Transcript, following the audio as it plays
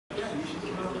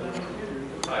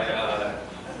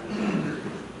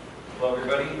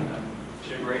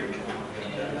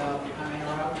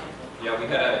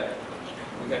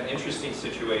interesting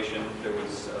situation. There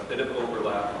was a bit of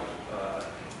overlap.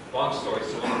 Long story,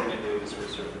 so what we're going to do is we're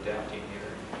sort of adapting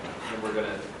here, and we're going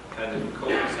to kind of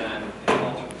co-present and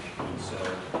alternate. So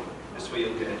this way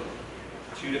you'll get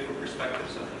two different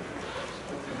perspectives of it.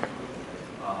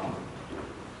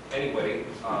 Anyway,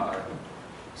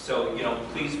 so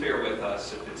please bear with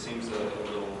us if it seems a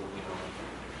little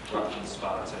rough in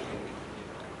spots. I think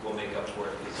we'll make up for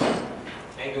it.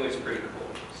 Angular is pretty cool,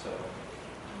 so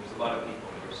there's a lot of people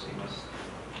here, so you must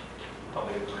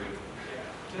probably agree.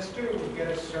 Yeah. Just to get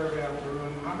a survey of the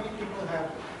room, how many people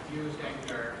have used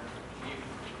Angular,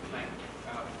 like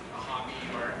a hobby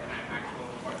or an actual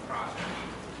work project?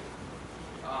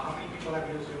 How many people have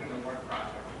used it in a work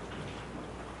project?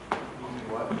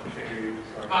 What?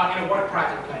 In a work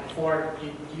project, like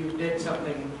you did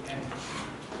something and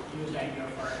used Angular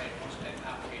for a posted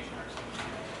application or something.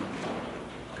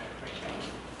 Okay, great, thanks.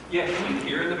 Yeah, can you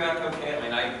hear in the back okay? I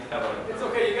mean, I have a... It's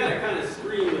okay, you gotta kind of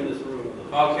scream in this room.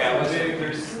 Okay, I was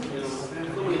there's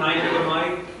kind of a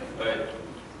mic, but,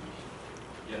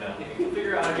 You can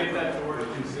figure out how to get that to work.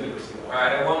 All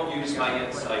right, I won't use my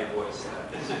inside voice then.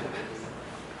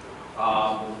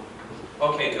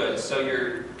 Okay, good. So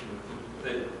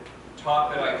the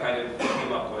talk that I kind of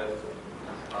came up with,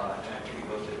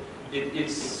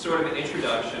 it's sort of an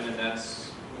introduction, and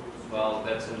that's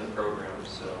in the program.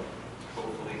 So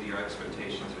hopefully your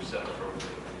expectations are set appropriately.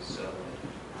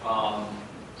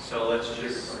 So let's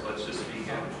just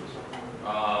begin.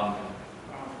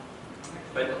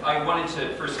 But I wanted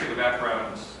to first give a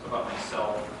background about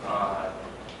myself.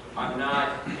 I'm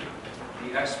not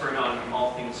the expert on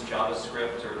all things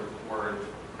JavaScript or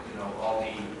all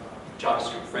the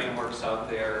JavaScript frameworks out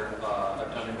there.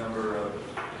 I've done a number of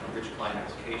rich client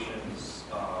applications,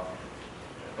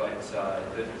 but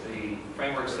the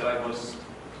frameworks that I'm most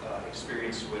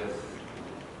experienced with,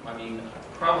 I mean,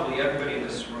 probably everybody in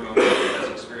this room has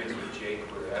experience with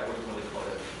jQuery. I wouldn't really call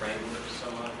it a framework so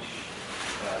much.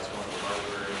 It's one of the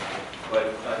library, but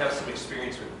I have some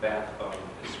experience with Backbone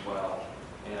as well.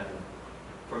 And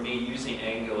for me, using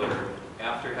Angular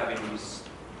after having used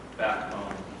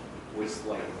Backbone was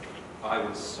like I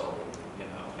was sold,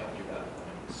 after that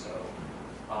point. So,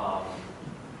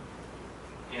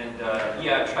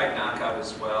 yeah, I tried Knockout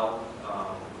as well,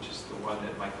 which is the one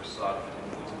that Microsoft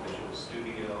includes in Visual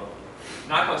Studio.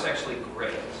 Knockout's actually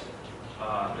great.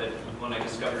 But when I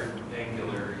discovered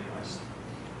Angular,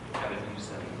 I haven't used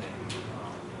anything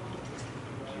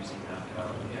using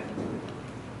Knockout. And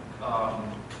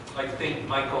I think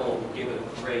Michael gave a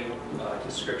great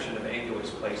description of Angular's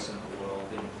place in the world.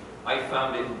 And I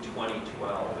found it in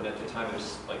 2012, and at the time it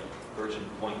was like version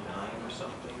 0.9 or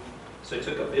something. So I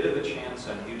took a bit of a chance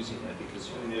on using it because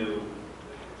who knew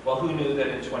that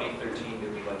in 2013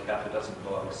 there'd be like half a dozen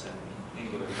books and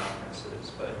Angular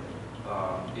conferences, but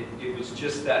it was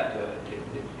just that good. It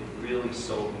really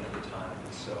sold me at the time,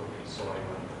 and so I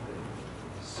went with it.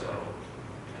 So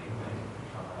anyway,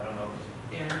 I don't know.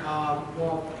 And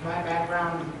well, my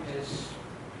background is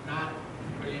not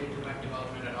related to web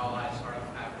development at all. I sort of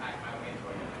have hacked my way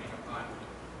through it depending upon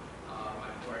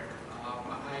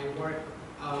my work.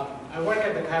 I work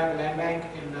at the Coyote Land Bank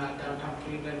in downtown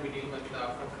Cleveland. We deal with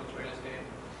foreclosed real estate.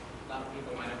 A lot of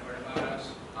people might have heard about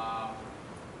us.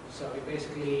 So we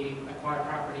basically acquire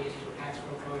properties through tax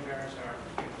foreclosures or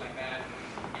things like that. And,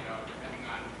 depending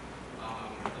on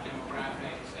the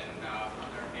demographics and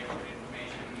other neighborhood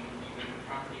information, even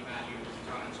property values,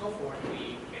 so on and so forth,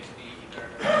 we basically either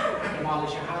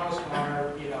demolish a house or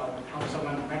help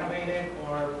someone renovate it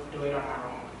or do it on our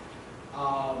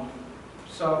own.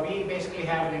 So we basically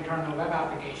have an internal web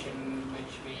application,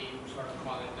 which we sort of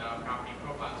call it the property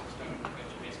profile system,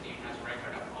 which basically has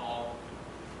record of all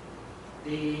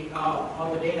the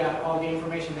data, all the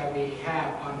information that we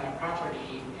have on that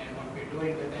property and what we're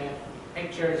doing with it,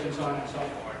 pictures and so on and so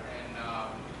forth.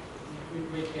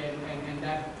 And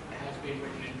that has been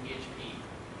written in PHP.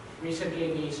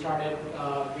 Recently we started,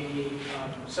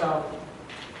 so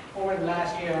over the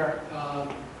last year,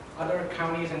 other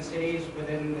counties and cities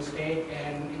within the state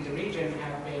and in the region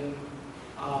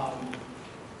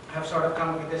have sort of come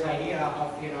up with this idea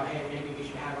of, hey, maybe we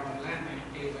should have our own land bank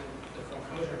to deal with the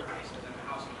foreclosure crisis and the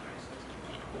housing crisis.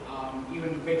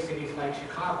 Even big cities like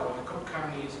Chicago, the Cook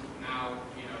counties now,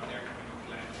 they're coming up with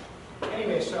land.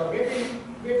 Anyway, so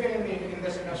we've been in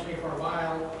this industry for a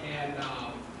while, and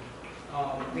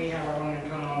we have our own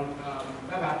internal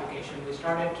web application.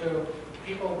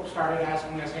 People started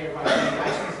asking us, hey, why don't you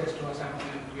license this to us? And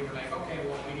we were like, okay,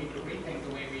 well, we need to rethink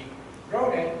the way we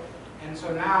wrote it. And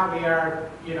so now we are,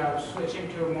 switching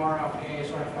to more of a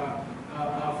sort of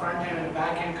a front end and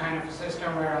back end kind of a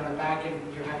system, where on the back end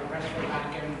you have a RESTful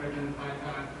back end written in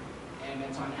Python, and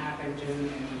it's on app engine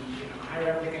and high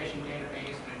replication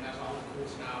database, and it does all the cool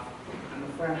stuff. On the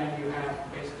front end, you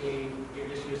have basically you're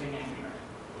just using Angular.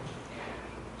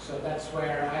 And so that's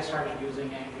where I started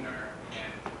using Angular,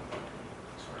 and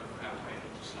sort of have been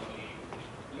slowly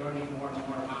learning more and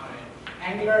more about it.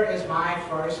 Angular is my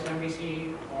first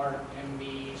MVC or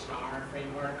MV star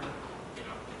framework.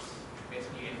 It's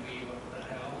basically MV, what the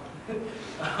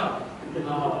hell?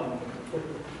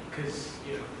 Because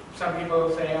some people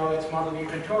say, oh, it's model view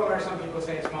controller. Some people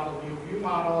say it's model view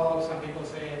model. Some people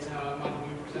say it's a model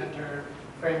view presenter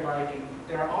framework. And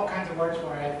there are all kinds of words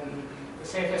for it. And the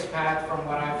safest path, from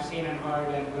what I've seen and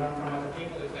heard and learned from other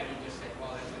people, is that you just say,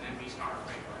 well, it's an MV star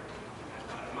framework.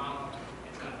 It's got a model.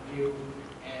 It's got a view.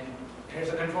 And there's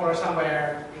a controller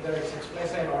somewhere, either it's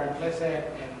explicit or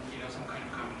implicit, and some kind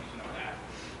of combination of that.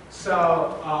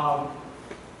 So,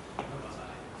 where was I?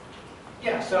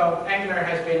 Yeah, so Angular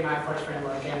has been my first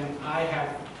framework, and I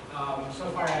have, so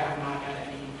far I have not had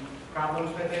any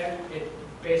problems with it. It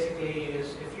basically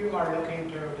is, if you are looking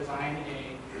to design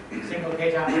a single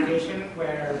page application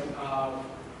where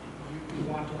you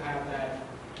want to have that,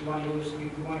 you want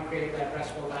to create that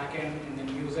RESTful backend and then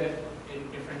use it in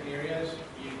different areas,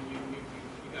 you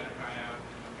got to try it out.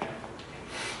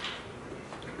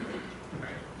 Okay.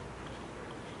 Right.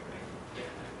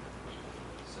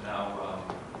 So now,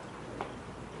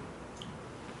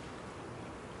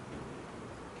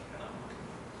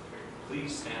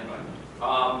 please stand by.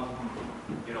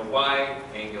 Why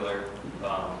Angular?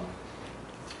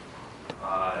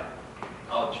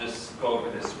 I'll just go over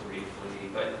this briefly,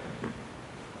 but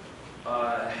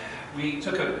we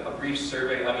took a brief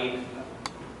survey. I mean,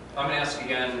 I'm going to ask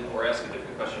again, or ask a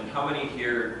different question. How many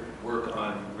here work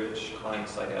on rich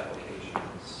client-side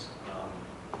applications?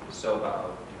 So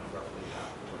about roughly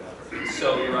half or whatever.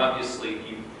 So you're obviously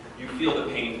you feel the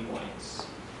pain points,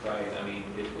 right? I mean,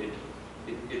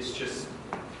 it's just.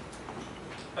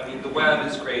 I mean, the web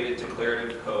is great at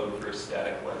declarative code for a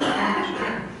static web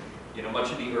application.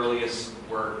 Much of the earliest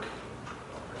work,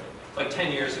 like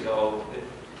 10 years ago,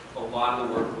 a lot of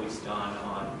the work was done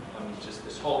on just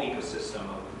this whole ecosystem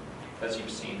of, as you've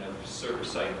seen, of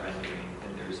server-side rendering,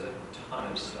 and there's a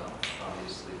ton of stuff,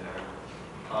 obviously, there.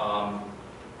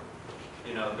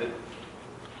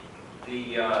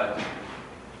 The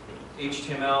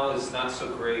HTML is not so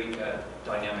great at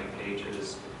dynamic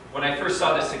pages. When I first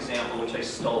saw this example, which I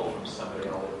stole from somebody,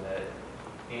 I'll admit,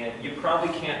 and you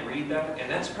probably can't read that,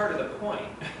 and that's part of the point,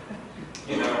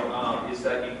 is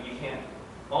that you can't,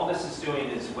 all this is doing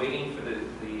is waiting for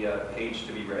the page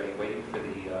to be ready, waiting for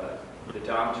the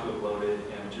DOM to have loaded,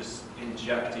 and just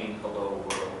injecting hello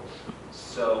world.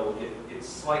 So it's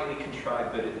slightly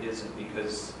contrived, but it isn't,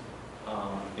 because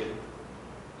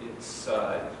it's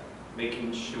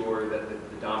making sure that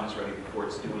the DOM is ready before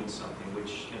it's doing something,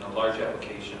 which in a large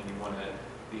application, we want to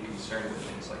be concerned with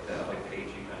things like that, like page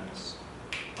events.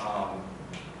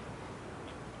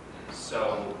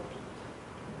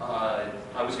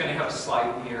 I was going to have a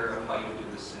slide here of how you do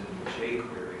this in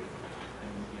jQuery,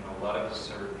 and a lot of us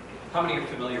are. How many are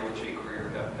familiar with jQuery or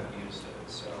have used it?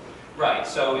 So, right.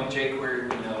 So in jQuery,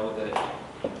 we know that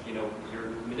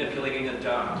you're manipulating a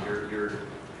DOM,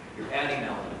 you're adding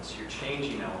elements, you're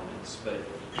changing elements, but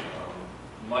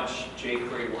much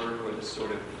jQuery work, or the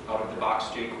sort of out-of-the-box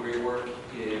jQuery work,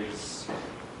 is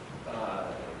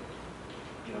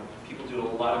people do a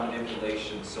lot of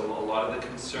manipulation. So a lot of the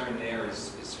concern there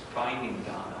is finding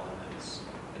DOM elements,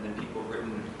 and then people have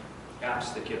written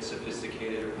apps that get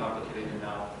sophisticated or complicated and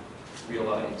now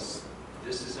realize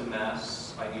this is a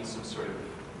mess. I need some sort of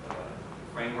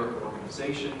framework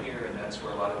organization here, and that's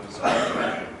where a lot of these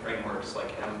other frameworks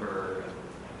like Ember and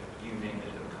you name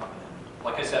it have come in.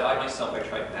 Like I said, I myself, I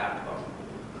tried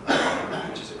Meetup,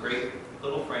 which is a great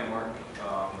little framework,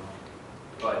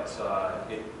 but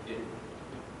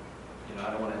I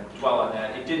don't want to dwell on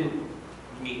that. It didn't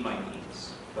meet my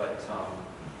needs, but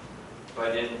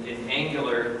in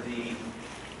Angular, the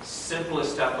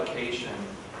simplest application,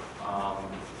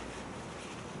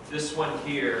 this one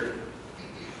here.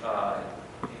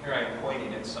 Here I'm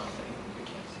pointing at something. You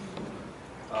can't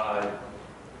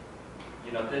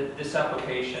see. This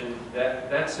application,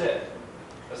 that's it.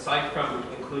 Aside from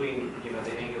including,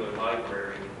 the Angular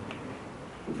library,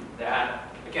 that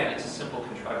again, it's a simple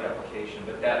contrived application,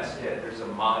 but that's it. There's a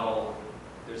model,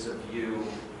 there's a view,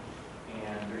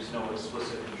 and there's no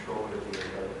explicit controller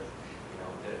here.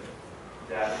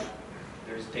 That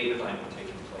there's data binding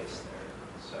taking place there.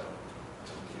 So,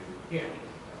 yeah.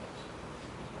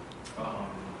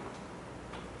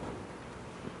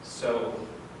 So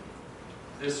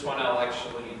this one, I'll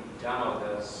actually demo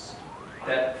this.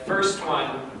 That first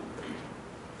one,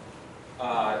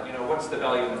 you know, what's the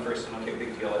value in the first one? Okay,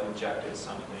 big deal, I've injected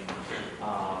something.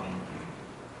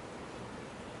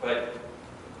 But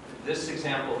this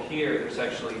example here, there's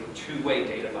actually two-way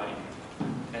data binding.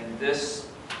 And this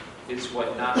is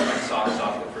what knocked my socks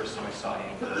off the first time I saw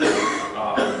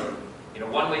Angular. You know,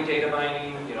 one-way data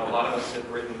binding, you know, a lot of us have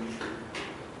written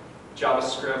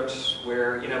JavaScript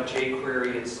where, you know,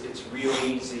 jQuery, it's real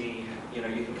easy. You know,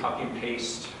 you can copy and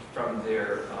paste from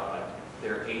their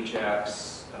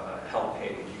Ajax help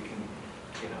page. You can,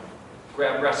 you know,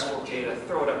 grab RESTful data,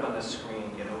 throw it up on the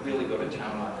screen, you know, really go to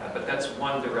town on that. But that's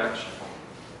one direction.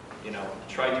 You know,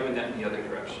 try doing that in the other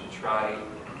direction. Try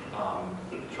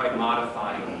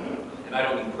modifying, and I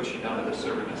don't mean pushing down to the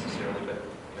server necessarily, but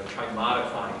you know, try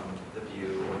modifying the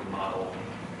view or the model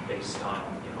based on,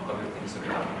 you know, other things that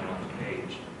are happening on the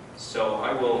page. So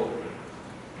I will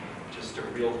just a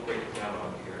real quick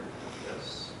demo here of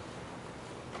this,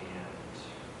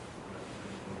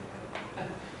 and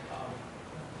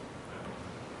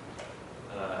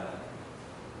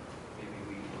maybe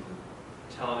we can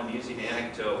tell an amusing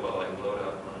anecdote while I load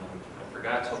up my. I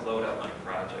forgot to load up my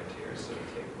project here, so it'll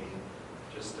take me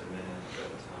just a minute. But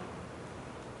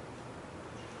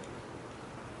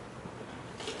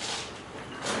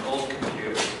an old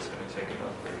computer, it's going to take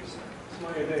about 30 seconds.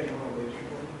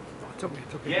 It's okay,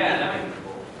 it's okay. Yeah, that might be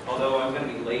cool. Although I'm going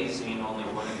to be lazy in only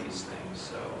one of these things,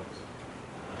 so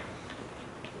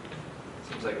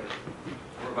it seems like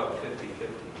we're about 50-50.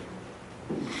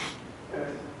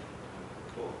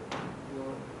 Cool.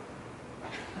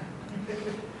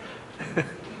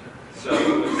 So it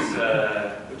was,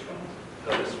 which one?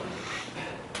 Oh, this one.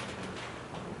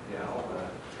 Yeah,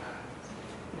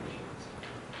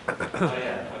 oh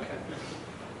yeah, okay.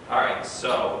 All right,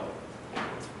 so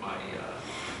my,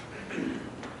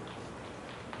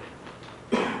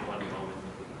 one moment,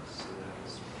 please. So that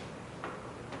was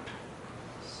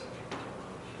second.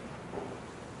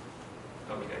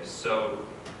 Okay, so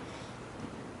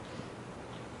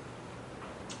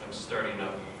I'm starting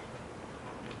up.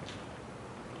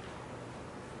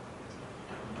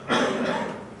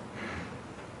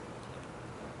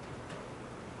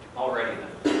 Alrighty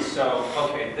then. So,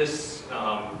 okay, this,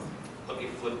 let me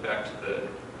flip back to the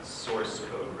source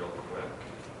code real quick.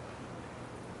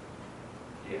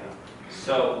 Yeah.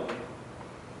 So,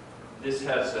 this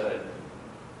has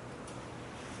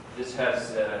just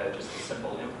a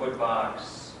simple input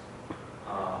box.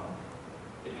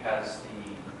 It has the,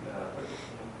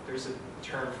 there's a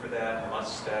term for that,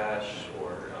 mustache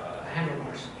or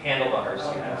Handlebars. handlebars.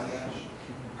 Oh, Yeah. mustache.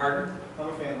 Pardon? I'm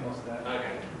a fan of mustache.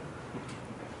 Okay.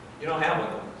 You don't have one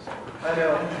of those. I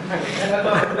know.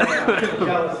 I'm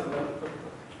jealous of them.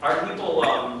 Are people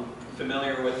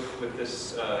familiar with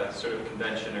this sort of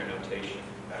convention or notation?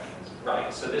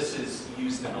 Right, so this is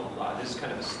used in a lot, this is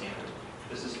kind of a standard.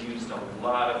 This is used in a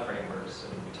lot of frameworks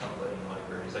and templating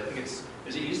libraries. I think it's,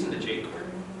 is it used in the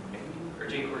jQuery maybe? Or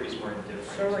jQuery is more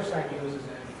indifferent? Server side uses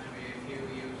it. I mean, if you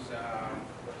use,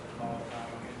 what's it called,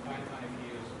 in Python, if you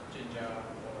use Jinja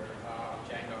or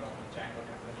Django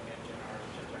templating engine or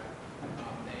Jinja,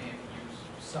 they use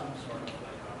some sort of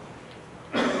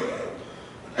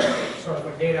like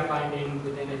a data binding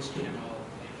within HTML.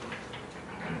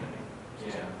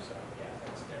 Yeah. So yeah,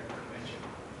 that's their convention.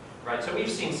 Right, so we've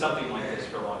seen something like this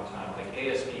for a long time, like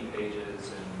ASP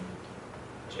pages and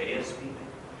JSP,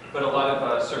 but a lot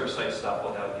of server-side stuff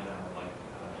will have, you know, like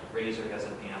Razor has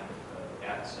an amp,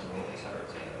 at symbol, et cetera,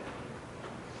 et cetera.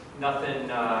 Nothing,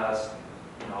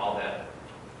 you know, all that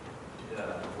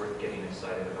worth getting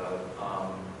excited about.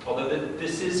 Although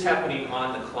this is happening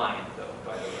on the client, though,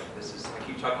 by the way. This is, I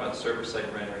keep talking about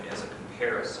server-side rendering as a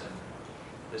comparison.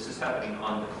 This is happening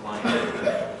on the client.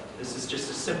 This is just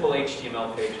a simple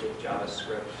HTML page with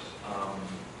JavaScript.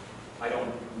 I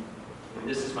don't,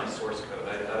 this is my source code.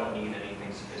 I don't need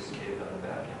anything sophisticated on the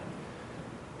back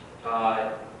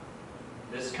end.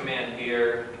 This command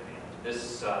here,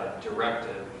 this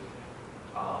directive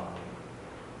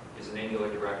is an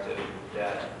Angular directive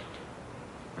that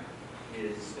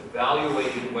is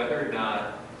evaluating whether or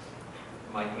not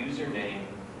my username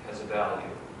has a value.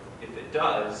 If it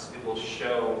does, it will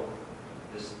show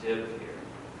this div here.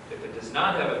 If it does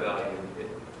not have a value, it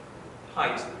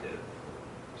hides the div.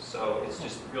 So it's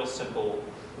just real simple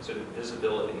sort of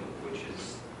visibility, which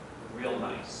is real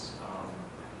nice.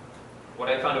 What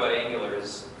I found about Angular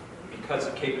is because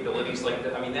of capabilities like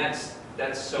that, I mean, that's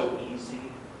so easy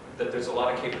that there's a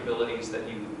lot of capabilities that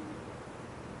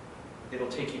it'll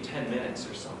take you 10 minutes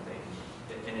or something,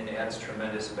 and it adds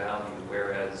tremendous value,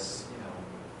 whereas, you know,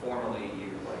 formally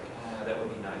you're like, that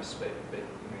would be nice, but you're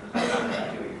not going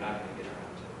to do it, you're not going to get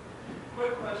around to it.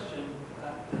 Quick question.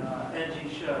 NG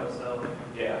show, so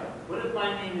Yeah. what if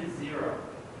my name is 0?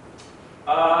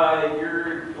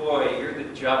 You're the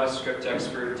JavaScript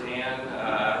expert, Dan.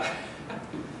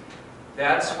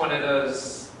 That's one of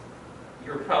those,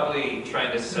 you're probably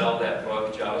trying to sell that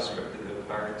book, JavaScript, The Good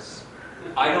Parts.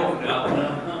 I don't know.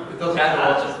 It doesn't That-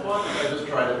 cost. I just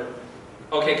tried it.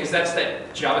 Okay, because that's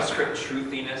that JavaScript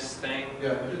truthiness thing.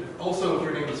 Yeah. Also, if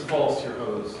your name is false, you're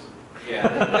hosed.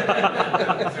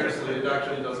 Yeah. Seriously, it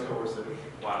actually does coerce it.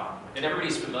 Wow. And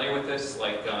everybody's familiar with this?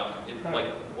 Like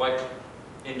what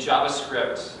in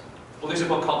JavaScript, well, there's a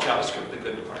book called JavaScript, The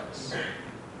Good Parts.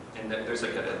 And there's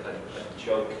like a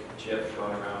joke GIF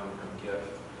going around from GIF.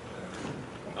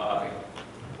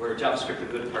 Where JavaScript, The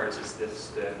Good Parts is this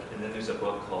thick, and then there's a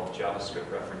book called JavaScript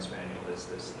Reference Manual is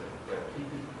this thick.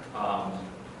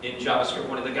 In JavaScript,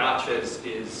 one of the gotchas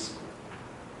is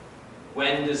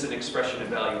when does an expression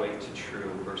evaluate to true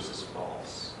versus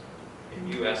false?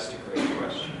 And you asked a great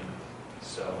question.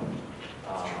 So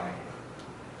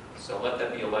let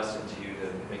that be a lesson to you to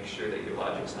make sure that your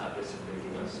logic's not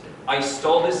disambiguous. I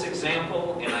stole this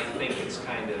example, and I think it's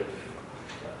kind of,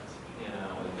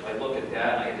 I look at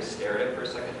that and I had to stare at it for a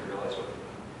second to realize what.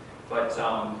 But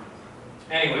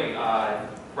anyway,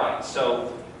 right.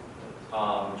 So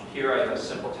here I have a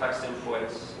simple text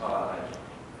input.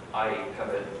 I have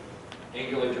an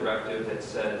Angular directive that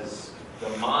says the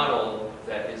model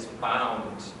that is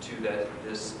bound to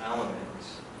this element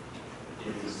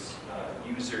is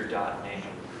user.name.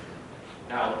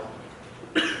 Now,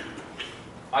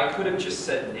 I could have just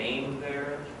said name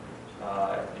there,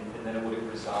 and then it would have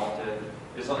resolved it.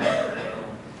 As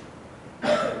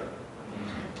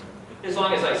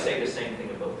long as I say the same thing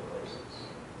in both places.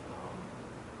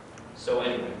 So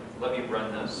anyway, let me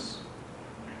run this.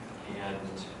 And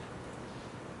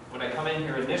when I come in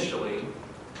here initially,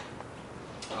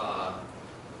 this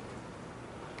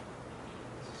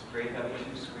is great having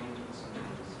two screens with some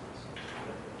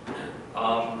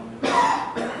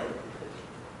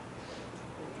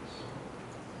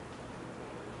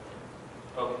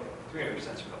okay, 300%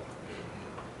 covered.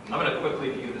 I'm going to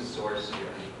quickly view the source here,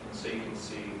 so you can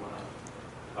see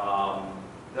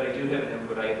that I do have an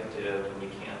input. I have a div, and you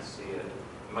can't see it.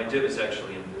 My div is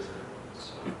actually invisible.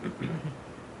 So, I'm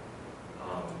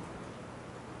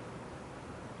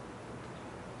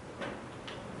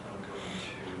going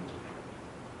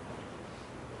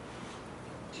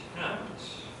to attempt.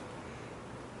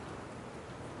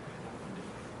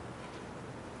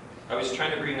 I was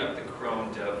trying to bring up the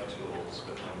Chrome Dev Tools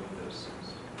with my Windows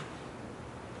system.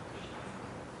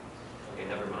 Okay,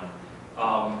 never mind.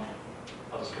 I'll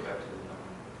just go back to the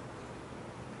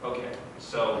number. Okay,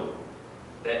 so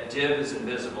that div is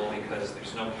invisible because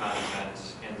there's no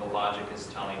content, and the logic is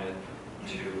telling it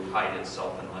to hide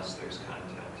itself unless there's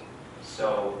content.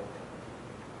 So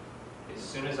as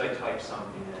soon as I type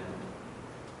something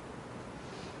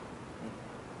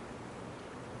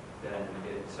in, then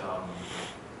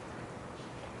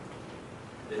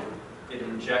it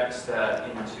injects that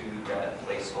into that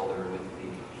placeholder with the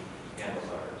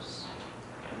handlebars.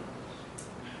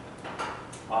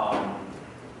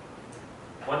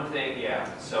 One thing, yeah,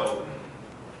 so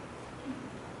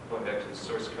going back to the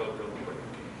source code real quick.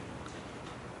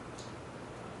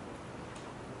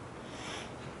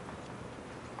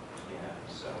 Yeah,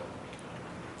 so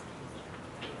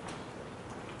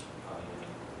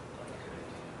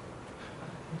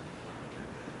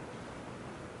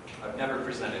I've never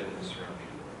presented in this room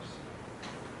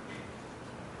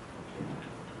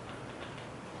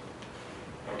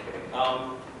before. Okay.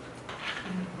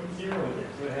 Put 0 in there,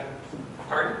 see what happens.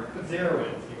 Pardon? Put 0 in,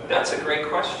 see what happens. That's a great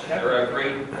question, or a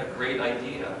great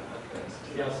idea. Okay.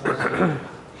 See how small-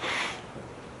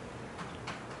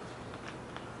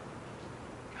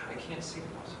 I can't see the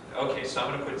Okay, so I'm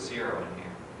going to put 0 in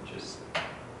here. Just,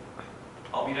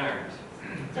 I'll be darned.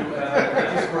 Do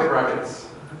square brackets.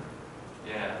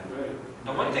 Yeah.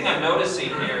 Now, one thing I'm noticing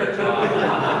here.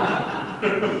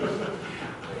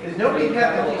 Is nobody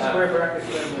got any square brackets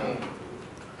in me?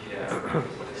 Yeah.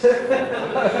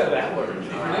 That works.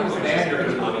 Your name is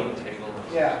Andrew. Timing table.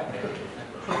 Yeah.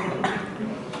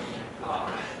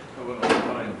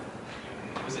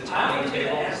 Was it I timing was going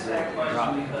to ask tables? that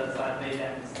question because I made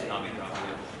that mistake.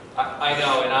 I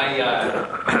know, and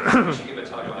I should give a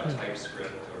talk about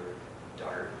TypeScript or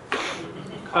Dart,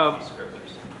 CoffeeScript or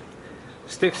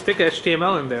something. Stick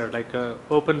HTML in there, like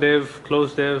open div,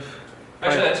 close div.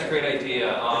 Actually, that's a great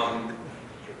idea.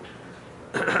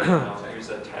 Here's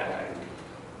a tag.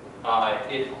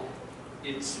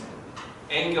 It's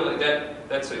Angular.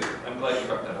 I'm glad you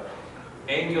brought that up.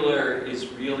 Angular is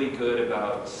really good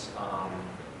about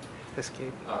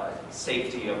Escape.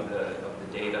 safety of the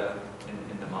data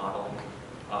in the model.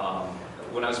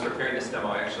 When I was preparing this demo,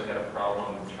 I actually had a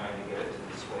problem trying to get it to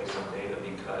display some data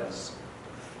because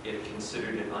it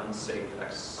considered it unsafe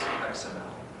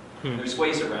XML. There's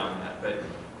ways around that,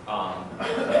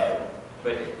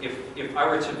 but if I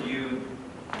were to view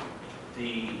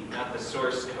not the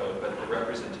source code, but the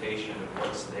representation of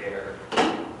what's there,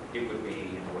 it would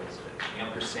be, what is it,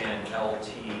 ampersand,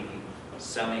 LT,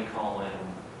 semicolon,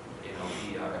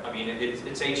 BR. I mean, it's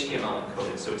HTML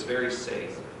encoded, so it's very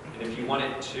safe. And if you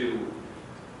wanted to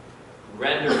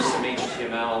render some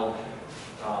HTML,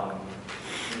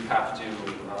 you have to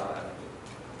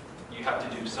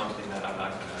do something that I'm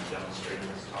not going to demonstrate in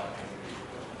this talk.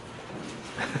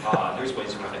 There's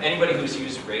ways around it. Anybody who's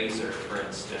used Razor, for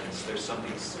instance, there's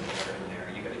something similar in there.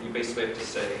 You basically have to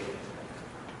say,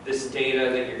 this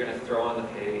data that you're going to throw on the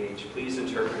page, please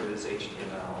interpret it as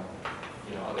HTML.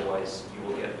 Otherwise you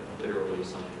will get literally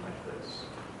something like this.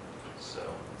 So,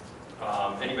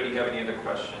 anybody have any other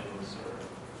questions? Or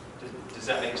does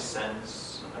that make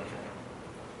sense?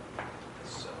 Okay.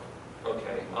 So,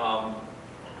 okay.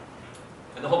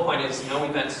 And the whole point is no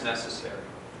events necessary.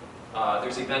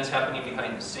 There's events happening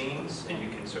behind the scenes, and you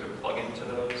can sort of plug into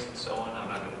those and so on. I'm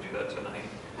not going to do that tonight.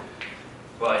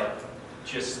 But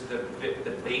just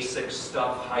the basic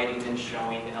stuff, hiding and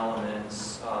showing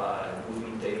elements,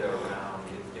 moving data around,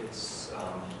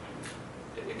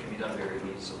 it can be done very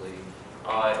easily.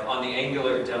 On the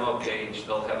Angular demo page,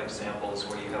 they'll have examples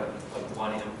where you have like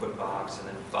one input box and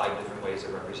then 5 different ways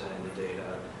of representing the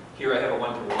data. Here I have a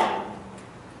one-to-one,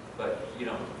 but you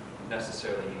don't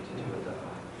necessarily need to do it that way.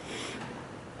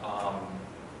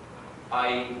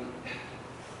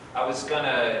 I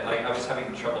was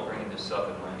having trouble bringing this up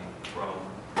in my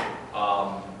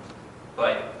Chrome,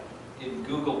 but in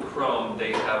Google Chrome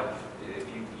they have, if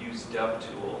you use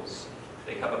DevTools,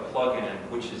 they have a plugin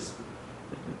which is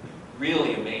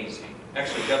really amazing.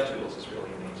 Actually, DevTools is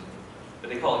really amazing, but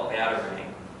they call it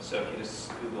battering. So if you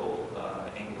just Google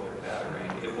Angular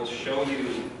battering, it will show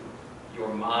you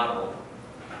your model,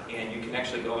 and you can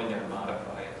actually go in there and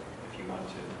modify it if you want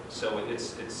to. So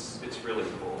it's really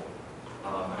cool.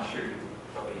 I'm sure you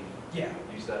probably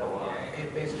use that a lot. Yeah,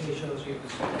 it basically shows you the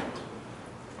settings.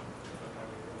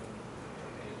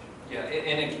 Yeah,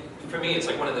 and for me, it's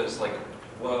like one of those like,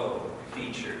 whoa,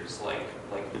 features. Like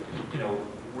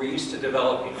we're used to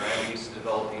developing, right? We're used to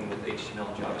developing with HTML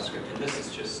and JavaScript, and this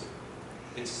is just,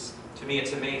 to me,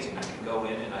 it's amazing. I can go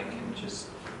in and I can just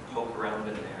poke around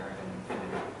in there, and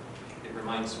it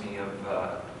reminds me of,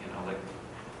 like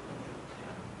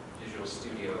Visual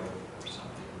Studio or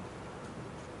something.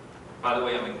 By the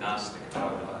way, I'm agnostic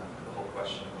about the whole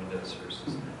question of Windows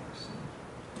versus Linux.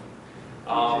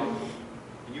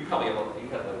 You probably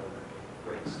have the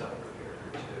great stuff prepared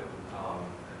too.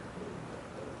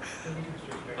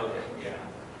 Okay, yeah.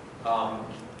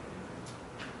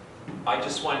 I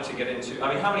just wanted to get into,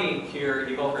 how many here,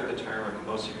 you've all heard the term, or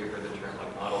most of you have heard the term,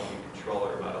 like model view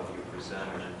controller, model view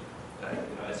presenter.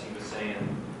 As he was saying,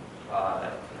 I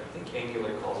think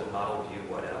Angular calls it model view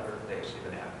whatever. They actually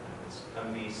have an acronym. It's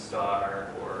MV star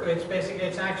or...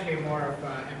 It's actually more of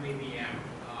MVVM.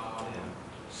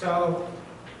 So,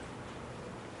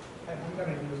 I'm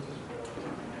going to use this board,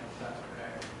 if that's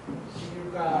correct. So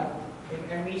you've got, in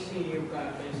MEC, you've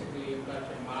got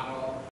your model,